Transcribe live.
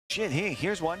Shit, hey,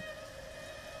 here's one.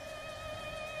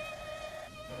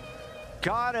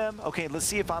 Got him. Okay, let's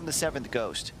see if I'm the 7th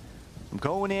ghost. I'm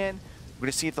going in. We're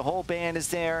going to see if the whole band is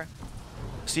there.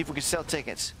 See if we can sell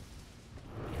tickets.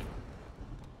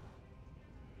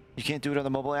 You can't do it on the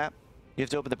mobile app? You have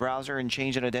to open the browser and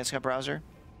change it on a desktop browser?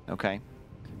 Okay.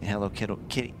 And hello,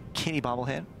 kitty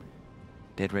bobblehead.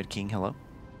 Dead Red King, hello.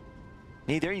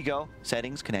 Hey, there you go.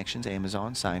 Settings, connections,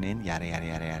 Amazon, sign in, yada, yada,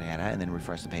 yada, yada, yada. And then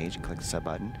refresh the page and click the sub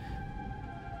button.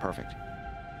 Perfect.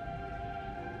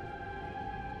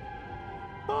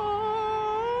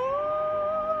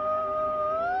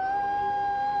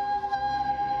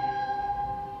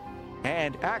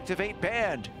 And activate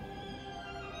band.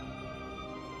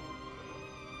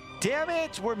 Damn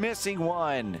it, we're missing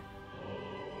one.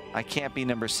 I can't be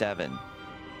number 7.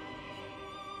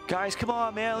 Guys, come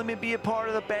on, man. Let me be a part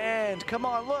of the band. Come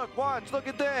on, look, watch, look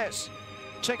at this.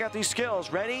 Check out these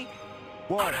skills. Ready?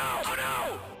 1. Oh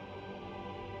no!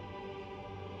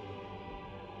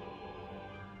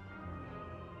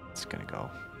 It's gonna go.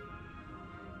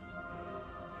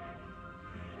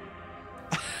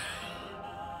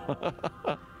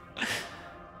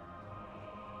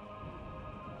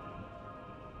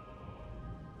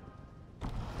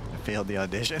 I failed the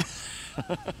audition.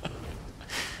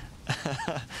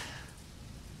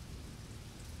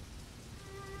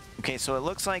 Okay, so it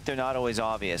looks like they're not always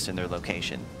obvious in their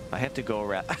location. I have to go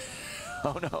around.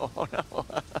 Oh no, oh no.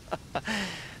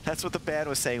 That's what the band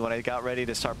was saying when I got ready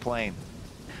to start playing.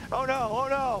 Oh no, oh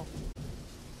no.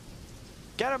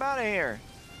 Get him out of here.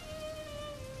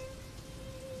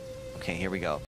 Okay, here we go.